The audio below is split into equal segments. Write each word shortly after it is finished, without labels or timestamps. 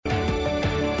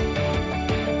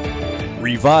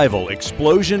Revival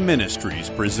Explosion Ministries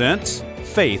presents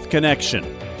Faith Connection,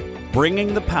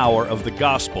 bringing the power of the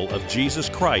gospel of Jesus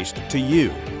Christ to you.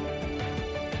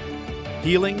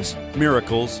 Healings,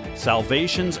 miracles,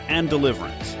 salvations, and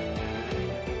deliverance.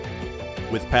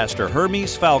 With Pastor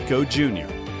Hermes Falco Jr.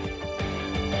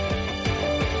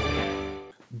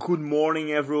 Good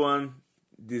morning, everyone.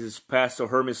 This is Pastor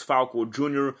Hermes Falco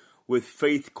Jr. with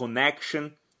Faith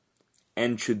Connection.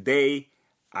 And today,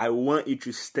 I want you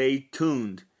to stay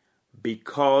tuned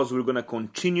because we're going to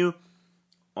continue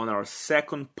on our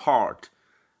second part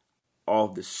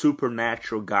of the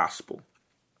supernatural gospel.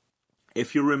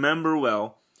 If you remember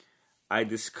well, I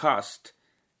discussed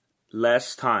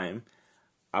last time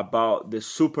about the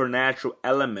supernatural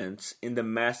elements in the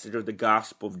message of the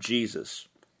gospel of Jesus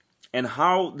and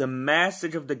how the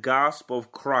message of the gospel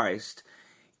of Christ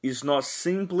is not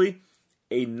simply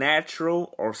a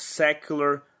natural or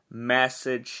secular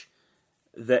message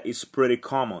that is pretty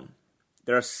common.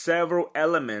 There are several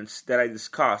elements that I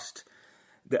discussed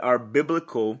that are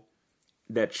biblical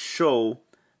that show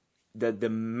that the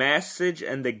message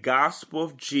and the gospel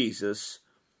of Jesus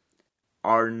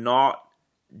are not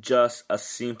just a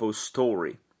simple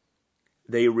story.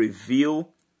 They reveal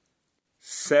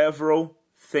several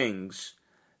things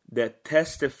that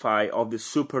testify of the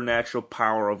supernatural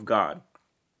power of God.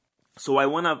 So I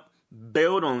want to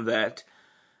build on that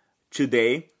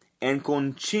today and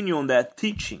continue on that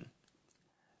teaching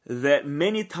that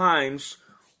many times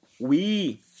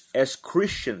we as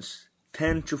Christians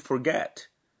tend to forget,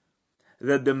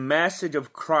 that the message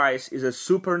of Christ is a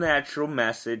supernatural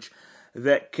message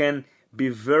that can be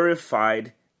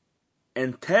verified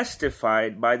and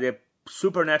testified by the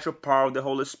supernatural power of the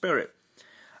Holy Spirit.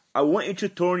 I want you to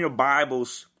turn your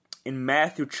Bibles in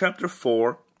Matthew chapter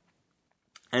 4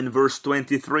 and verse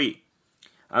 23.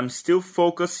 I'm still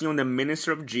focusing on the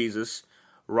ministry of Jesus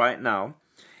right now.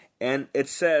 And it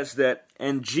says that,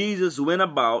 "And Jesus went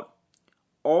about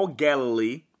all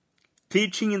Galilee,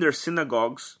 teaching in their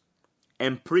synagogues,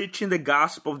 and preaching the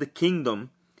gospel of the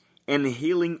kingdom, and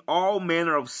healing all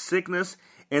manner of sickness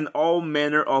and all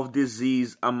manner of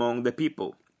disease among the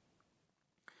people."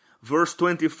 Verse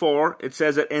 24, it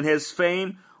says that, "And his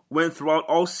fame went throughout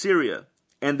all Syria,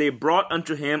 and they brought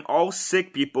unto him all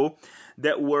sick people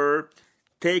that were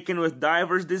taken with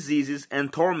divers diseases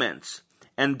and torments,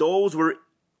 and those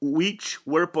which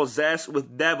were possessed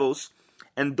with devils,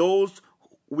 and those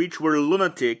which were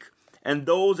lunatic, and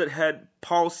those that had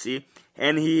palsy,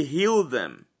 and he healed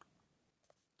them."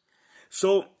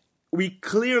 So we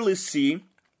clearly see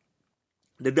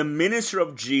that the ministry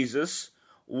of Jesus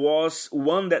was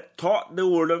one that taught the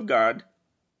word of God.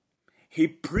 He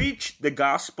preached the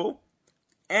gospel,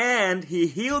 and he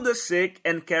healed the sick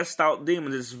and cast out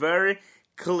demons. It's very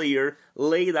clear,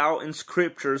 laid out in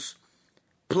scriptures,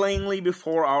 plainly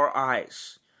before our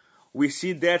eyes. We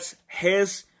see that's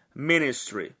his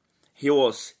ministry. He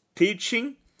was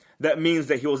teaching. That means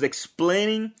that he was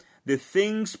explaining the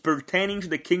things pertaining to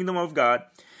the kingdom of God.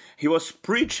 He was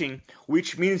preaching,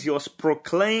 which means he was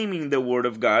proclaiming the word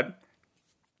of God.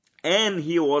 And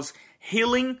he was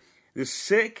healing the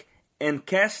sick and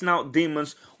casting out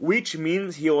demons, which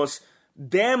means he was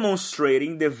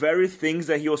demonstrating the very things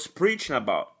that he was preaching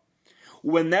about.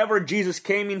 Whenever Jesus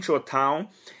came into a town,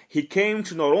 he came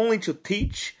to not only to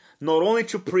teach, not only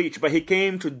to preach, but he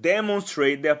came to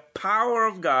demonstrate the power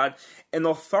of God and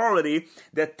authority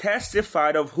that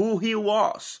testified of who he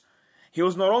was. He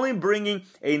was not only bringing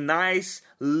a nice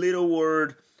little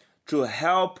word to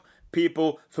help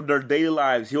people through their daily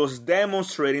lives. He was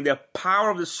demonstrating the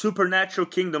power of the supernatural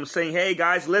kingdom, saying, "Hey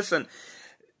guys, listen,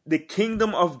 the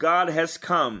kingdom of God has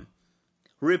come.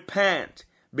 Repent,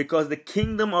 because the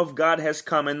kingdom of God has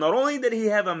come." And not only did he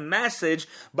have a message,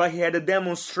 but he had a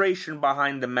demonstration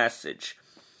behind the message.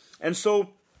 And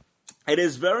so it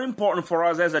is very important for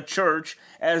us as a church,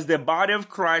 as the body of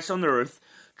Christ on earth,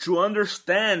 to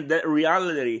understand that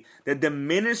reality, that the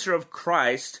ministry of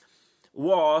Christ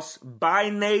was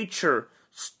by nature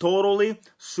totally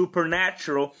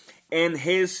supernatural, and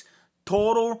his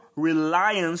total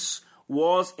reliance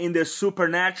was in the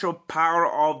supernatural power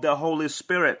of the Holy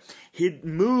Spirit. He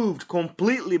moved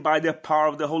completely by the power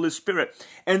of the Holy Spirit.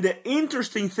 And the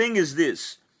interesting thing is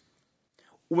this: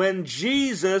 when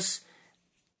Jesus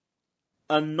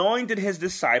anointed his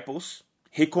disciples,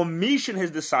 he commissioned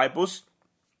his disciples,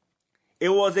 it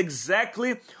was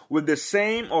exactly with the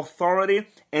same authority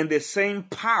and the same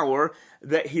power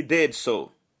that he did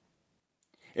so.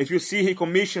 If you see, he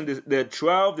commissioned the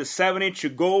 12, the 70 to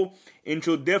go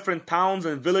into different towns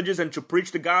and villages and to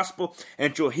preach the gospel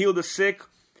and to heal the sick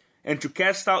and to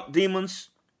cast out demons.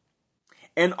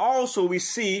 And also we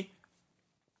see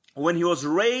when he was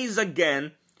raised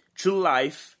again to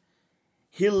life,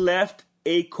 he left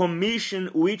a commission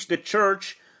which the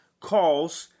church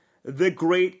calls the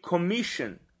Great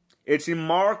Commission. It's in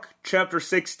Mark chapter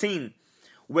 16.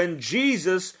 When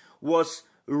Jesus was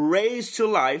raised to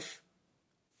life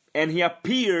and he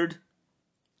appeared,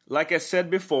 like I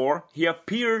said before, he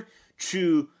appeared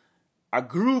to a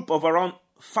group of around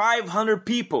 500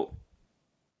 people.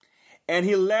 And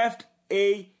he left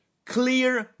a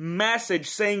clear message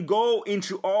saying, go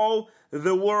into all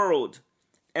the world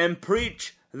and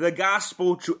preach the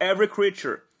gospel to every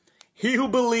creature. He who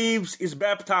believes is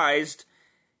baptized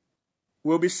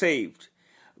will be saved,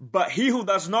 but he who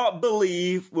does not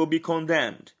believe will be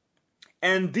condemned.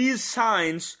 And these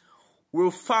signs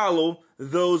will follow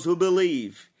those who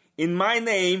believe. In my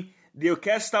name, they'll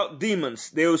cast out demons.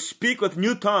 They'll speak with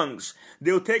new tongues.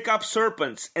 They'll take up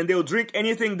serpents, and they'll drink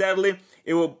anything deadly.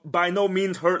 It will by no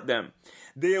means hurt them.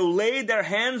 They'll lay their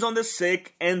hands on the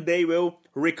sick, and they will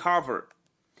recover.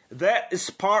 That is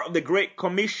part of the Great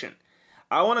Commission.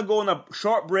 I want to go on a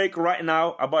short break right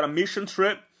now about a mission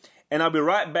trip, and I'll be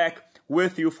right back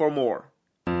with you for more.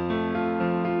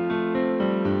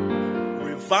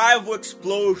 Revival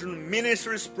Explosion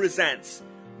Ministries presents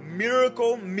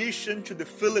Miracle Mission to the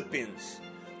Philippines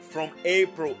from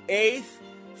April 8th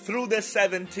through the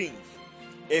 17th.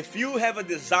 If you have a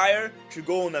desire to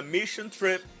go on a mission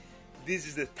trip, this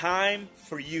is the time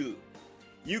for you.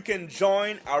 You can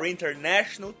join our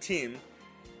international team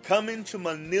coming to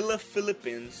Manila,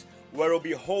 Philippines, where we'll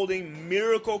be holding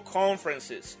miracle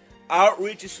conferences,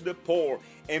 outreaches to the poor,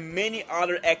 and many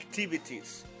other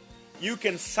activities. You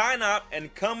can sign up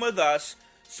and come with us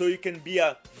so you can be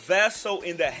a vessel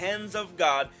in the hands of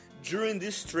God during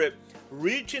this trip,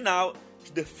 reaching out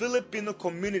to the Filipino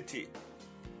community.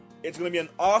 It's going to be an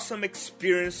awesome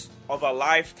experience of a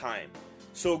lifetime.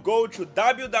 So go to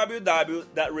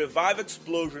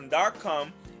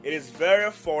www.reviveexplosion.com. It is very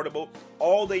affordable.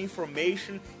 All the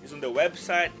information is on the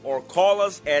website, or call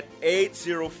us at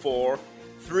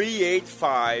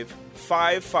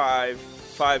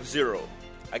 804-385-5550.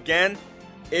 Again,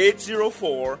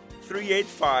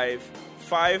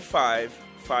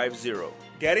 804-385-5550.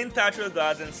 Get in touch with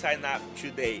us and sign up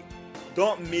today.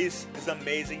 Don't miss this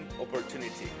amazing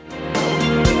opportunity.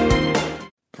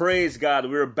 Praise God,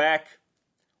 we're back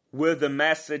with the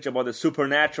message about the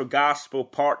supernatural gospel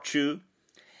part 2.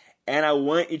 And I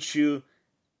want you to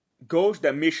go to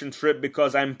that mission trip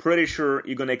because I'm pretty sure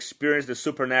you're going to experience the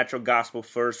supernatural gospel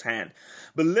firsthand.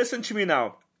 But listen to me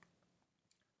now.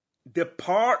 The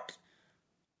part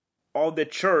of the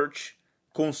church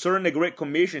concerning the Great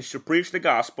Commission is to preach the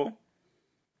gospel.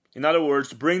 In other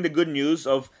words, bring the good news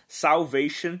of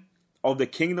salvation of the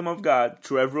kingdom of God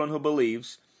to everyone who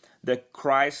believes that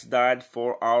Christ died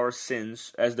for our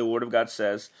sins, as the Word of God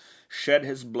says, shed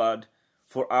His blood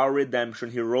for our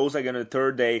redemption. He rose again on the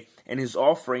third day, and He's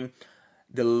offering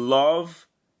the love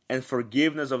and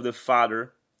forgiveness of the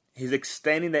Father. He's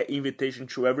extending that invitation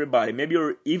to everybody. Maybe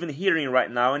you're even hearing right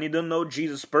now and you don't know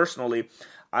Jesus personally.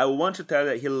 I want to tell you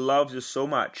that He loves you so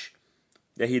much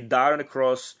that He died on the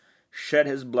cross, shed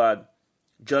His blood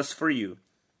just for you,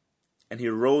 and He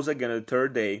rose again on the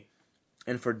third day.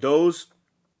 And for those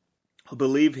who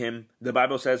believe Him, the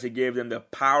Bible says He gave them the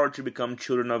power to become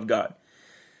children of God.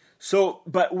 So,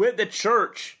 but with the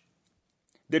church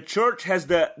has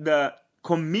the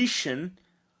commission.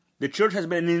 The church has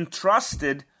been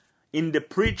entrusted in the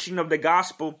preaching of the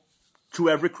gospel to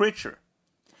every creature.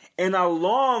 And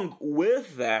along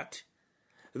with that,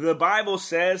 the Bible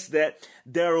says that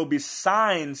there will be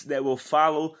signs that will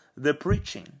follow the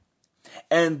preaching.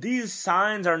 And these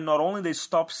signs are not only the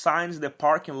stop signs in the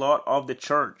parking lot of the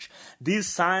church. These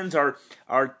signs are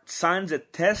signs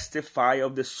that testify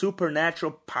of the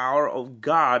supernatural power of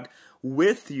God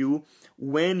with you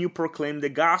when you proclaim the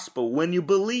gospel, when you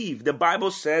believe. The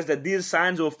Bible says that these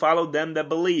signs will follow them that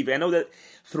believe. I know that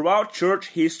throughout church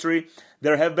history,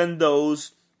 there have been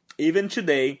those, even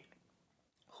today,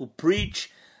 who preach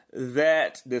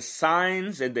that the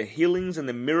signs and the healings and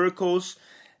the miracles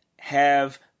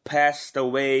have passed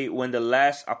away when the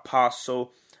last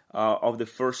apostle of the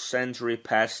first century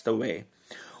passed away.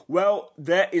 Well,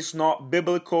 that is not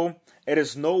biblical. It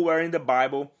is nowhere in the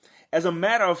Bible. As a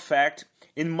matter of fact,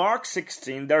 in Mark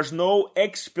 16, there's no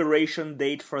expiration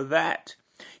date for that.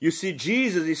 You see,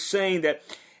 Jesus is saying that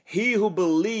he who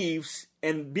believes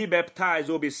and be baptized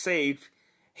will be saved.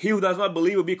 He who does not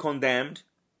believe will be condemned.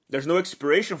 There's no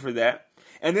expiration for that.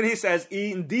 And then he says,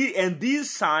 and these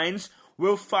signs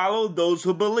will follow those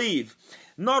who believe.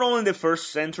 Not only in the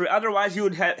first century, otherwise he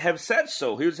would have said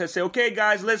so. He would have said, okay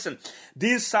guys, listen,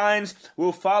 these signs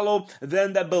will follow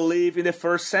them that believe in the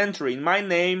first century. In my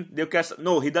name, they'll cast...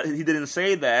 No, he didn't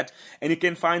say that, and you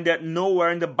can find that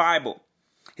nowhere in the Bible.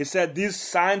 He said, these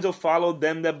signs will follow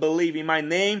them that believe. In my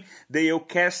name, they will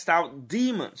cast out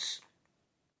demons.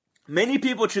 Many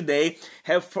people today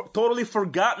have totally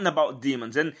forgotten about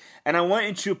demons. And I want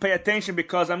you to pay attention,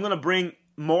 because I'm going to bring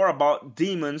more about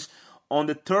demons on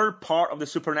the third part of the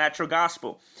supernatural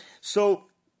gospel. So,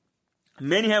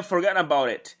 many have forgotten about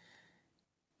it.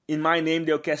 In my name,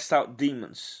 they'll cast out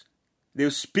demons.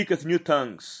 They'll speak with new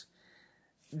tongues.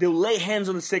 They'll lay hands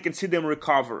on the sick and see them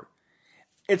recover.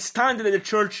 It's time that the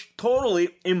church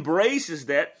totally embraces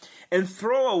that and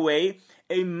throw away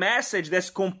a message that's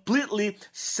completely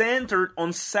centered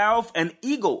on self and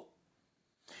ego.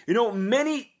 You know,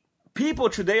 many people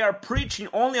today are preaching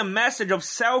only a message of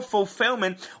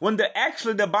self-fulfillment, when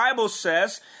actually the Bible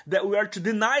says that we are to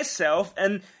deny self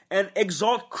and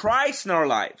exalt Christ in our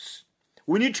lives.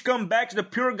 We need to come back to the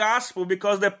pure gospel,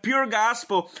 because the pure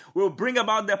gospel will bring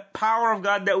about the power of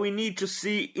God that we need to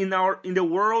see in the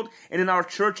world and in our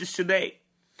churches today.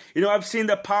 You know, I've seen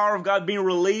the power of God being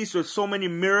released with so many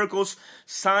miracles,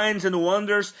 signs and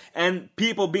wonders, and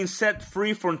people being set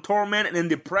free from torment and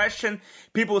depression,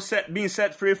 people being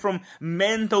set free from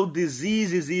mental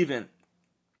diseases even.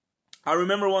 I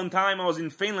remember one time I was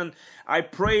in Finland, I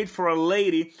prayed for a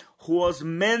lady who was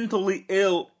mentally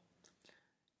ill.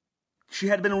 She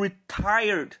had been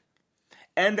retired.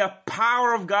 And the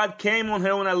power of God came on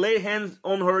her when I laid hands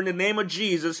on her in the name of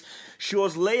Jesus. She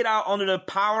was laid out under the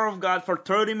power of God for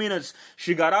 30 minutes.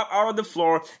 She got up out of the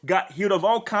floor, got healed of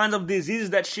all kinds of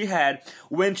diseases that she had.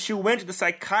 When she went to the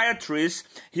psychiatrist,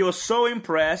 he was so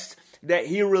impressed that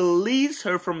he released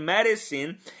her from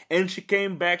medicine and she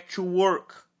came back to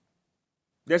work.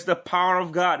 That's the power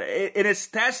of God. It is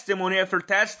testimony after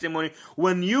testimony.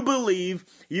 When you believe,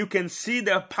 you can see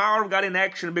the power of God in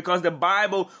action, because the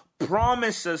Bible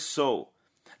promises so.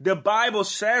 The Bible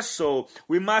says so.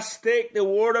 We must take the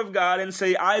Word of God and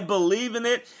say, I believe in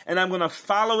it, and I'm going to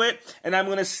follow it, and I'm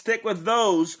going to stick with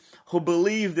those who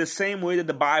believe the same way that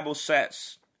the Bible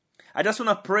says. I just want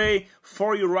to pray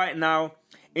for you right now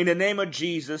in the name of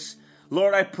Jesus.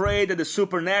 Lord, I pray that the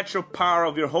supernatural power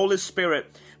of your Holy Spirit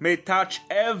may touch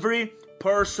every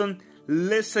person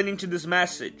listening to this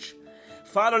message.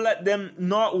 Father, let them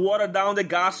not water down the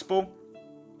gospel,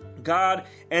 God,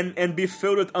 and be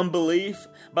filled with unbelief,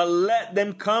 but let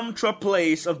them come to a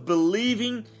place of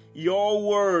believing your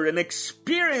word and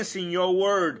experiencing your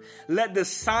word. Let the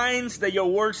signs that your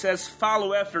word says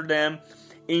follow after them.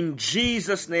 In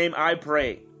Jesus' name I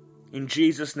pray. In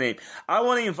Jesus' name. I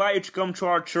want to invite you to come to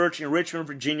our church in Richmond,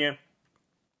 Virginia.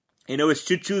 You know, it's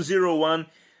 2201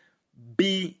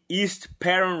 B East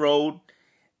Perrin Road.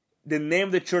 The name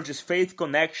of the church is Faith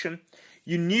Connection.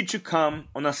 You need to come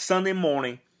on a Sunday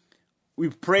morning. We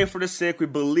pray for the sick. We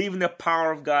believe in the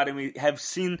power of God, and we have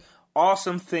seen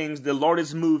awesome things. The Lord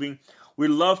is moving. We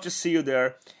love to see you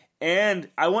there. And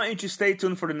I want you to stay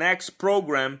tuned for the next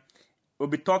program. We'll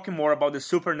be talking more about the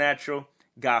supernatural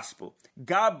gospel.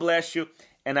 God bless you,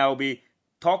 and I will be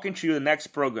talking to you in the next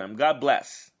program. God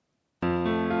bless.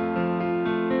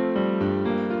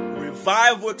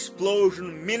 Revival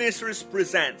Explosion Ministries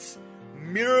presents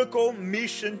Miracle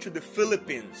Mission to the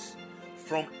Philippines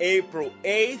from April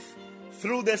 8th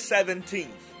through the 17th.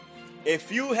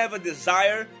 If you have a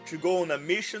desire to go on a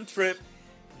mission trip,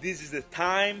 this is the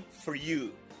time for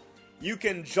you. You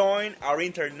can join our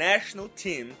international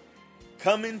team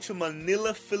coming to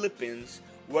Manila, Philippines,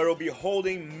 where we'll be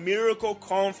holding miracle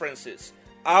conferences,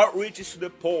 outreaches to the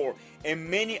poor,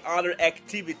 and many other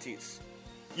activities.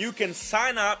 You can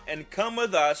sign up and come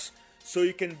with us so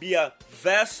you can be a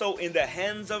vessel in the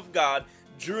hands of God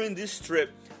during this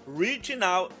trip, reaching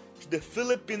out to the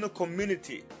Filipino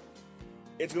community.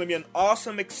 It's going to be an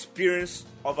awesome experience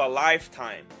of a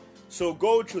lifetime. So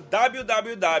go to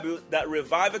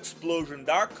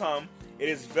www.reviveexplosion.com. It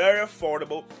is very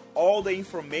affordable. All the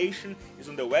information is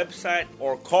on the website,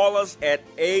 or call us at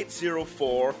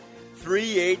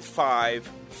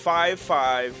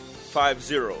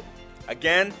 804-385-5550.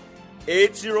 Again,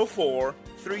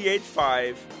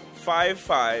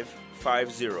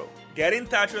 804-385-5550. Get in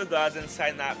touch with us and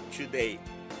sign up today.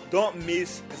 Don't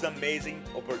miss this amazing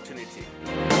opportunity.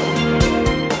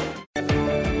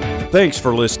 Thanks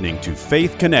for listening to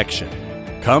Faith Connection.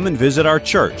 Come and visit our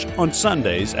church on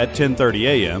Sundays at 10:30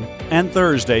 a.m. and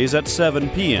Thursdays at 7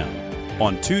 p.m.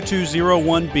 on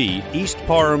 2201B East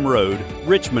Parham Road,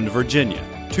 Richmond, Virginia,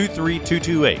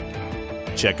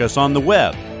 23228. Check us on the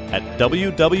web at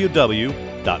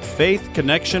www.faithconnection.org.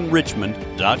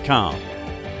 www.faithconnectionrichmond.com.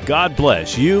 God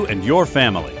bless you and your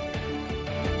family.